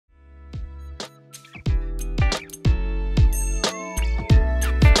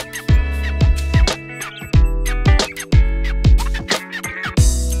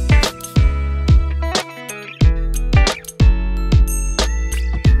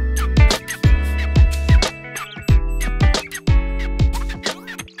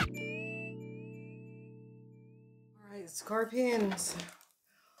Scorpions,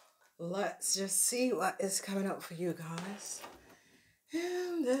 let's just see what is coming up for you guys.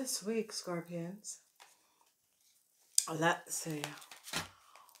 And this week, Scorpions, let's see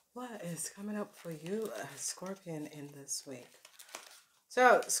what is coming up for you, Scorpion, in this week.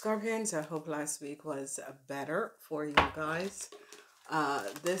 So, Scorpions, I hope last week was better for you guys.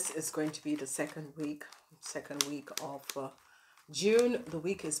 This is going to be the second week of June. The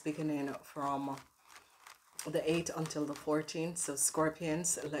week is beginning from the 8th until the 14th. So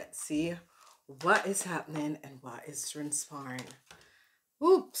Scorpions, let's see what is happening and what is transpiring.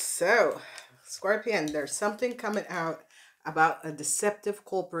 Oops. So Scorpion, there's something coming out about a deceptive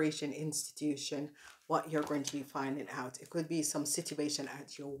corporation institution, what you're going to be finding out. It could be some situation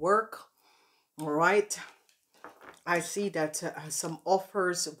at your work. All right. I see that some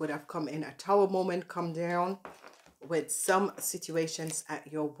offers would have come in. A tower moment come down with some situations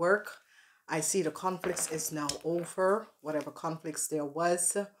at your work. I see the conflicts is now over, whatever conflicts there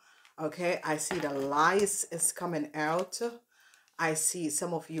was. Okay, I see the lies is coming out. I see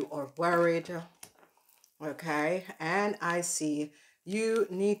some of you are worried. Okay, and I see you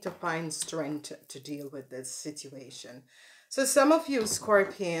need to find strength to deal with this situation. So some of you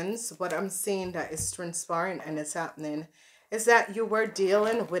Scorpions, what I'm seeing that is transpiring and is happening is that you were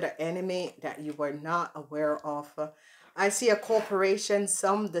dealing with an enemy that you were not aware of. I see a corporation,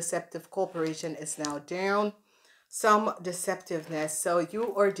 some deceptive corporation is now down, some deceptiveness. So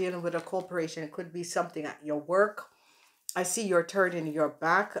you are dealing with a corporation. It could be something at your work. I see you're turning your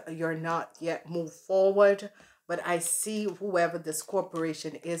back. You're not yet moved forward. But I see whoever this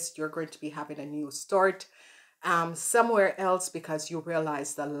corporation is, you're going to be having a new start somewhere else because you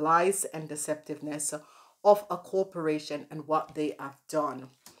realize the lies and deceptiveness of a corporation and what they have done.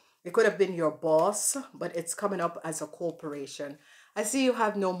 It could have been your boss, but it's coming up as a corporation. I see you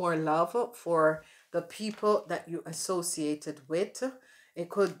have no more love for the people that you associated with. It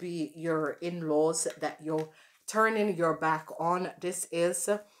could be your in-laws that you're turning your back on. This is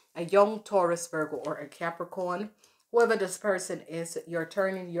a young Taurus, Virgo, or a Capricorn. Whoever this person is, you're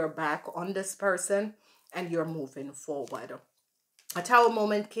turning your back on this person and you're moving forward. A tower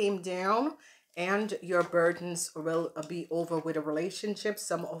moment came down and your burdens will be over with a relationship,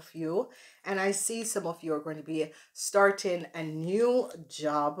 some of you. And I see some of you are going to be starting a new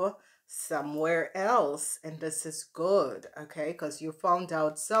job somewhere else. And this is good, okay? Because you found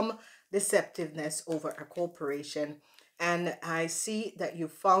out some deceptiveness over a corporation. And I see that you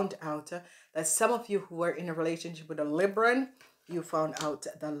found out that some of you who were in a relationship with a Libran, you found out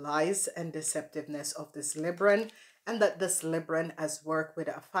the lies and deceptiveness of this Libran, and that this Libran has worked with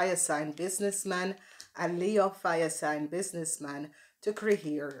a fire sign businessman, a Leo fire sign businessman, to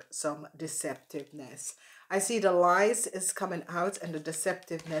create some deceptiveness. I see the lies is coming out and the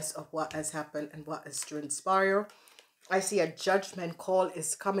deceptiveness of what has happened and what has transpired. I see a judgment call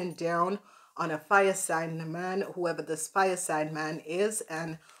is coming down on a fire sign man, whoever this fire sign man is,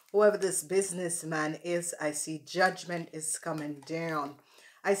 and whoever this businessman is. I see judgment is coming down.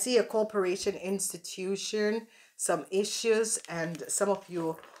 I see a corporation institution, some issues, and some of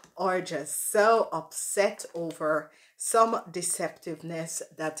you are just so upset over some deceptiveness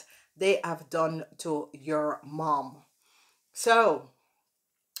that they have done to your mom. So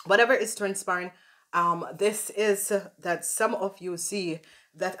whatever is transpiring, this is that some of you see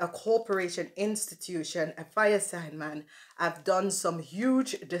that a corporation institution, a fire sign man, have done some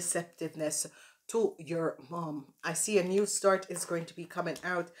huge deceptiveness to your mom. I see a new start is going to be coming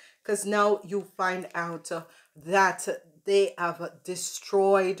out because now you find out that they have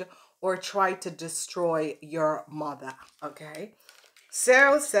destroyed or tried to destroy your mother. Okay,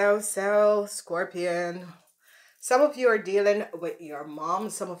 so Scorpion, some of you are dealing with your mom.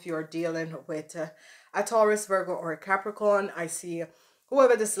 Some of you are dealing with a Taurus, Virgo, or a Capricorn. I see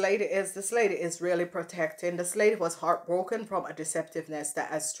whoever this lady is really protecting. This lady was heartbroken from a deceptiveness that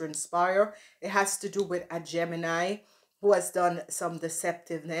has transpired. It has to do with a Gemini who has done some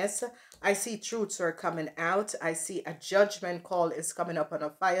deceptiveness. I see truths are coming out. I see a judgment call is coming up on a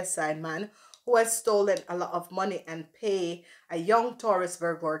fire sign man who has stolen a lot of money and pay a young Taurus,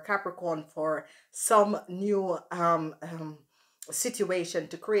 Virgo, or Capricorn for some new situation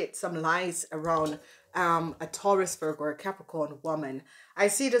to create some lies around a Taurus, Virgo, or Capricorn woman. I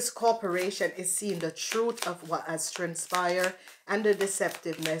see this corporation is seeing the truth of what has transpired and the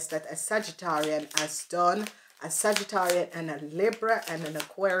deceptiveness that a Sagittarian has done, a Sagittarian and a Libra and an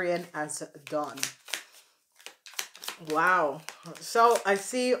Aquarian has done. Wow. So I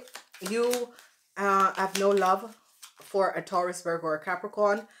see you have no love for a Taurus, Virgo, or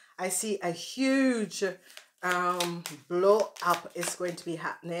Capricorn. I see a huge blow up is going to be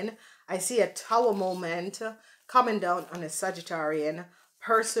happening. I see a tower moment coming down on a Sagittarian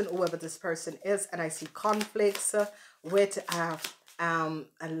person, whoever this person is. And I see conflicts with a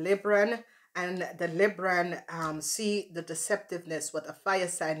Libran. And the Libran see the deceptiveness, what a fire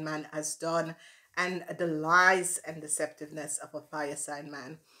sign man has done, and the lies and deceptiveness of a fire sign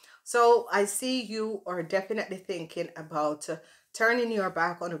man. So I see you are definitely thinking about turning your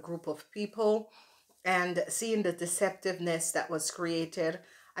back on a group of people and seeing the deceptiveness that was created.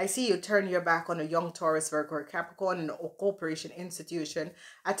 I see you turn your back on a young Taurus, Virgo, or Capricorn in a corporation institution.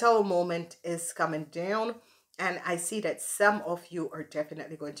 A tower moment is coming down. And I see that some of you are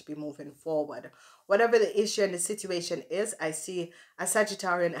definitely going to be moving forward. Whatever the issue and the situation is, I see a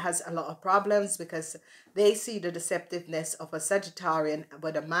Sagittarian has a lot of problems because they see the deceptiveness of a Sagittarian,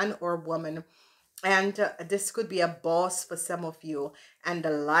 whether a man or a woman. And this could be a boss for some of you. And the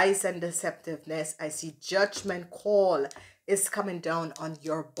lies and deceptiveness, I see judgment call is coming down on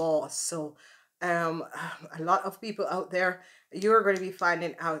your boss. So a lot of people out there, you're going to be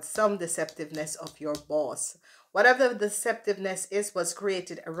finding out some deceptiveness of your boss. Whatever the deceptiveness is was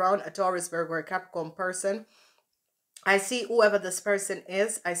created around a Taurus, Virgo, or Capricorn person. I see whoever this person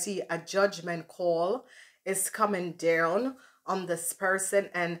is, I see a judgment call is coming down on this person,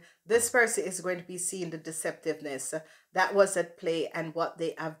 and this person is going to be seeing the deceptiveness that was at play and what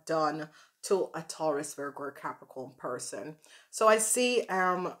they have done to a Taurus, Virgo, or Capricorn person. So I see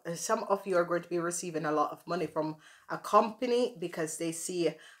some of you are going to be receiving a lot of money from a company because they see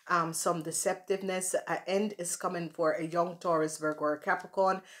some deceptiveness. An end is coming for a young Taurus, Virgo, or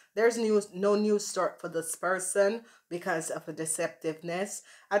Capricorn. There's no new start for this person because of a deceptiveness.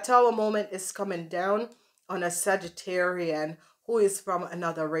 A tower moment is coming down on a Sagittarian who is from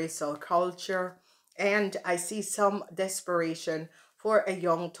another race or culture. And I see some desperation for a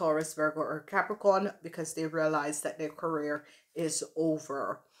young Taurus, Virgo, or Capricorn because they realize that their career is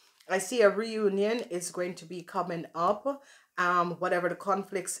over. I see a reunion is going to be coming up. Whatever the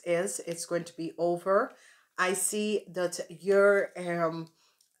conflicts is, it's going to be over. I see that your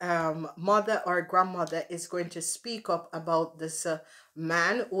mother or grandmother is going to speak up about this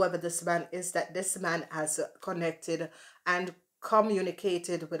man, whoever this man is, that this man has connected and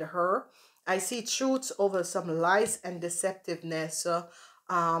communicated with her. I see truths over some lies and deceptiveness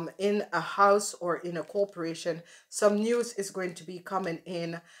in a house or in a corporation. Some news is going to be coming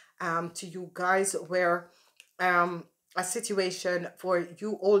in to you guys where a situation for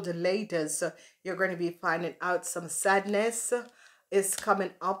you older ladies, you're going to be finding out some sadness is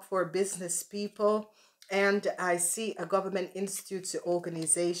coming up for business people. And I see a government institute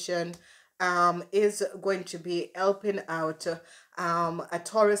organization is going to be helping out a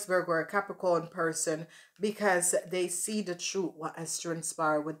Taurus, Virgo, or Capricorn person because they see the truth, what has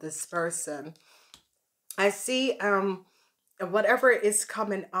transpired with this person. I see whatever is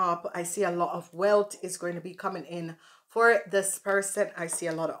coming up, I see a lot of wealth is going to be coming in for this person. I see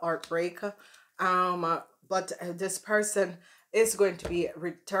a lot of heartbreak. But this person is going to be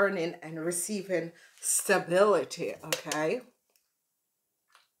returning and receiving stability, okay?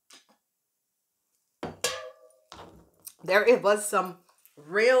 There it was some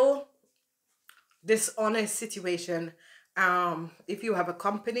real dishonest situation. If you have a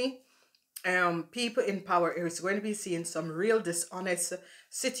company, people in power is going to be seeing some real dishonest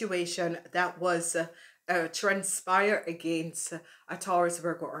situation that was transpired against a Taurus,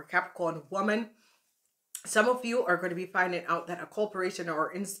 Virgo, or Capricorn woman. Some of you are going to be finding out that a corporation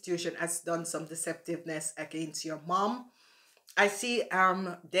or institution has done some deceptiveness against your mom. I see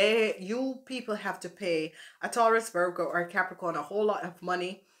you people have to pay a Taurus, Virgo, or Capricorn a whole lot of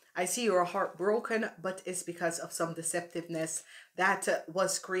money. I see you're heartbroken, but it's because of some deceptiveness that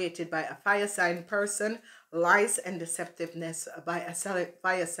was created by a fire sign person, lies and deceptiveness by a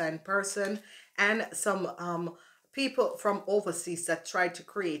fire sign person, and some people from overseas that tried to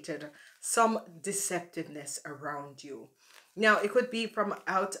create some deceptiveness around you. Now, it could be from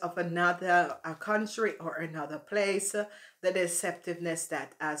out of another country or another place, the deceptiveness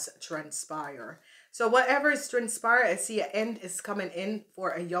that has transpired. So whatever is transpired, I see an end is coming in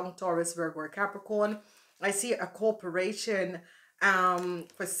for a young Taurus, Virgo, or Capricorn. I see a corporation,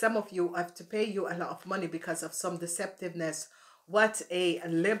 for some of you, have to pay you a lot of money because of some deceptiveness. What a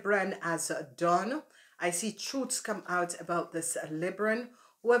Libran has done. I see truths come out about this Libran.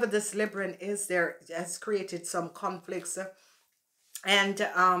 Whoever this Libran is, there has created some conflicts. And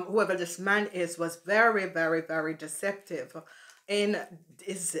whoever this man is was very, very, very deceptive in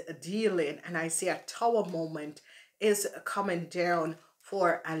his dealing. And I see a tower moment is coming down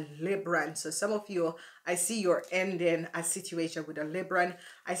for a Libran. So some of you, I see you're ending a situation with a Libran.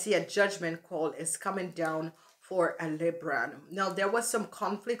 I see a judgment call is coming down for a Libran. Now, there was some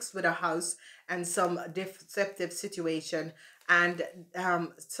conflicts with a house and some deceptive situation, and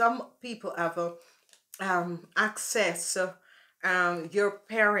some people have access your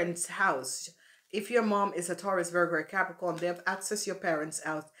parents' house. If your mom is a Taurus, Virgo, or Capricorn, they have access your parents'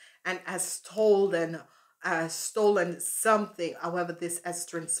 house and has stolen something. However, this has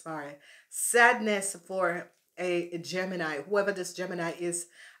transpired. Sadness for a Gemini, whoever this Gemini is.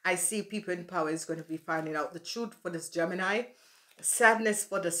 I see people in power is going to be finding out the truth for this Gemini. Sadness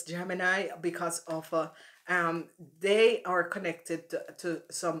for this Gemini because of they are connected to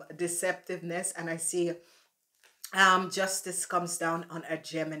some deceptiveness, and I see justice comes down on a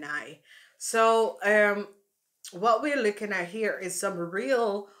Gemini. So what we're looking at here is some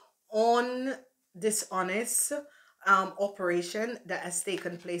real dishonest operation that has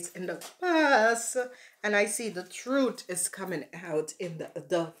taken place in the past, and I see the truth is coming out in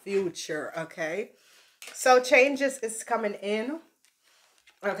the future. Okay, so changes is coming in.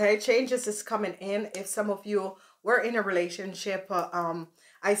 Okay, changes is coming in. If some of you were in a relationship,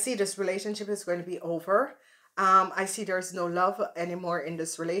 I see this relationship is going to be over. I see there's no love anymore in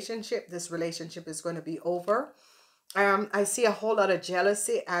this relationship. This relationship is going to be over. I see a whole lot of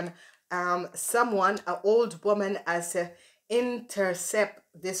jealousy, and someone, an old woman, has intercept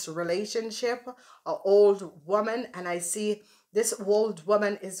this relationship, an old woman, and I see this old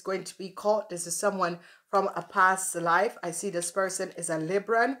woman is going to be caught. This is someone from a past life. I see this person is a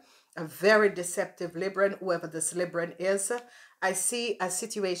Libran, a very deceptive Libran, whoever this Libran is. I see a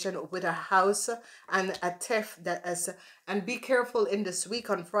situation with a house and a theft that is, and be careful in this week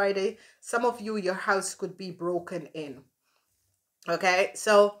on Friday. Some of you, your house could be broken in. Okay,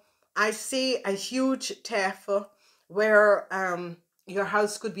 so I see a huge theft where your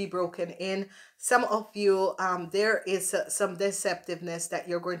house could be broken in. Some of you, there is some deceptiveness that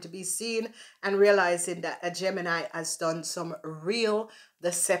you're going to be seeing and realizing that a Gemini has done some real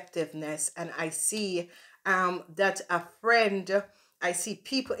deceptiveness. And I see that a friend, I see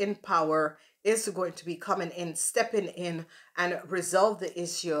people in power is going to be coming in, stepping in and resolve the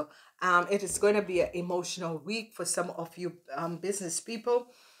issue. It is going to be an emotional week for some of you business people.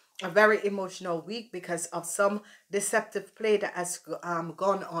 A very emotional week because of some deceptive play that has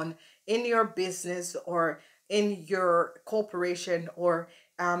gone on in your business or in your corporation or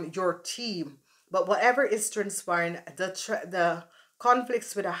your team. But whatever is transpiring, the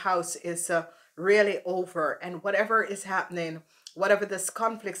conflicts with the house is really over, and whatever is happening, whatever this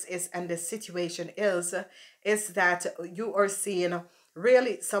conflicts is and the situation is that you are seeing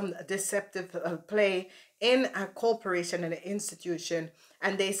really some deceptive play in a corporation and an institution,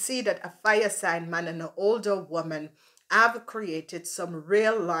 and they see that a fire sign man and an older woman have created some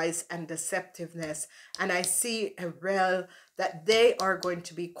real lies and deceptiveness, and I see a real that they are going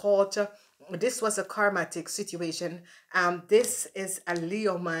to be caught. This was a karmatic situation. This is a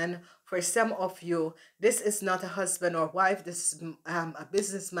Leo man. For some of you, this is not a husband or wife. This is a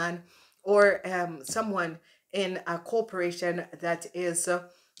businessman or someone in a corporation that is a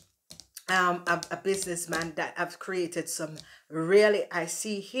businessman that have created some really, I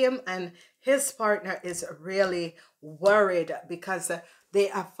see him and his partner is really worried because they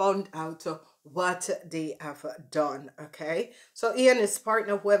have found out what they have done. Okay, so he and his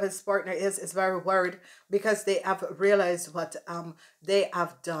partner, whoever his partner is very worried because they have realized what they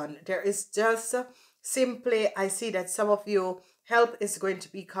have done. There is just simply, I see that some of you help is going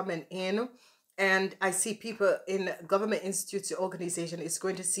to be coming in, and I see people in government institutes, organization is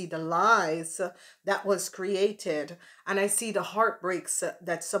going to see the lies that was created, and I see the heartbreaks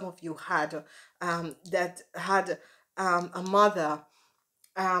that some of you had that had a mother,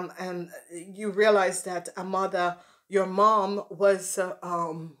 and you realize that a mother, your mom was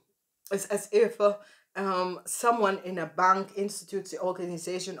it's as if someone in a bank, institute,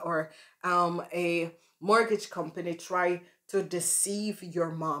 organization, or a mortgage company try to deceive your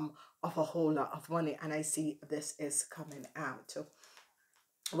mom of a whole lot of money, and I see this is coming out.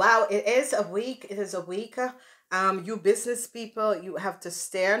 Wow, it is a week. It is a week. You business people, you have to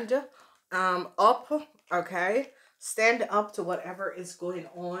stand up. Okay, stand up to whatever is going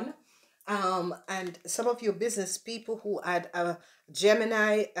on. And some of you business people who had a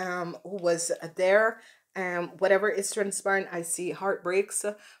Gemini who was there, whatever is transpiring, I see heartbreaks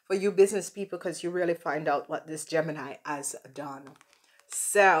for you business people because you really find out what this Gemini has done.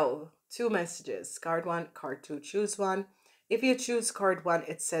 So 2 messages, card 1, card 2, choose one. If you choose card 1,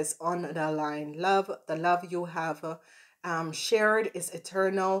 it says on the line, love, the love you have shared is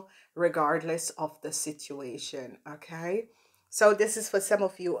eternal regardless of the situation. Okay, so this is for some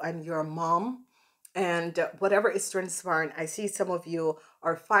of you and your mom, and whatever is transpiring, I see some of you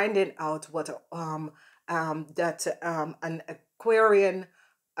are finding out what that an Aquarian,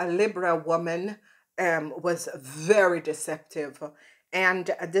 a Libra woman was very deceptive.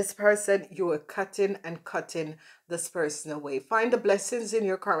 And this person, you were cutting and cutting this person away. Find the blessings in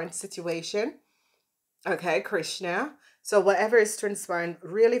your current situation. Okay, Krishna. So whatever is transpiring,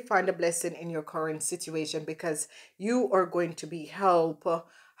 really find a blessing in your current situation, because you are going to be help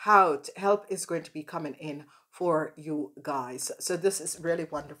out. Help is going to be coming in for you guys. So this is really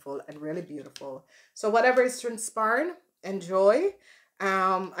wonderful and really beautiful. So whatever is transpiring, enjoy.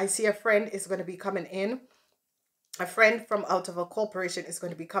 I see a friend is going to be coming in. A friend from out of a corporation is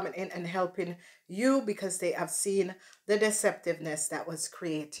going to be coming in and helping you, because they have seen the deceptiveness that was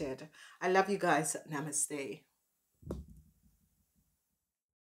created. I love you guys. Namaste.